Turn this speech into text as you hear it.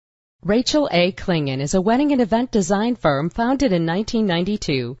Rachel A. Clingen is a wedding and event design firm founded in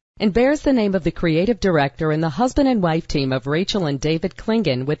 1992 and bears the name of the creative director and the husband and wife team of Rachel and David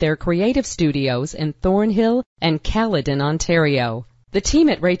Clingen with their creative studios in Thornhill and Caledon, Ontario. The team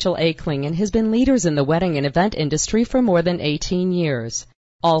at Rachel A. Clingen has been leaders in the wedding and event industry for more than 18 years.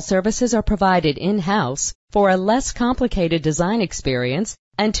 All services are provided in-house for a less complicated design experience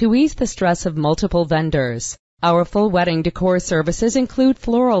and to ease the stress of multiple vendors. Our full wedding decor services include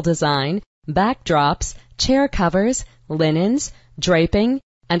floral design, backdrops, chair covers, linens, draping,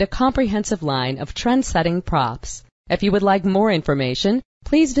 and a comprehensive line of trend-setting props. If you would like more information,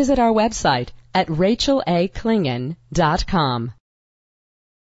 please visit our website at rachelaclingen.com.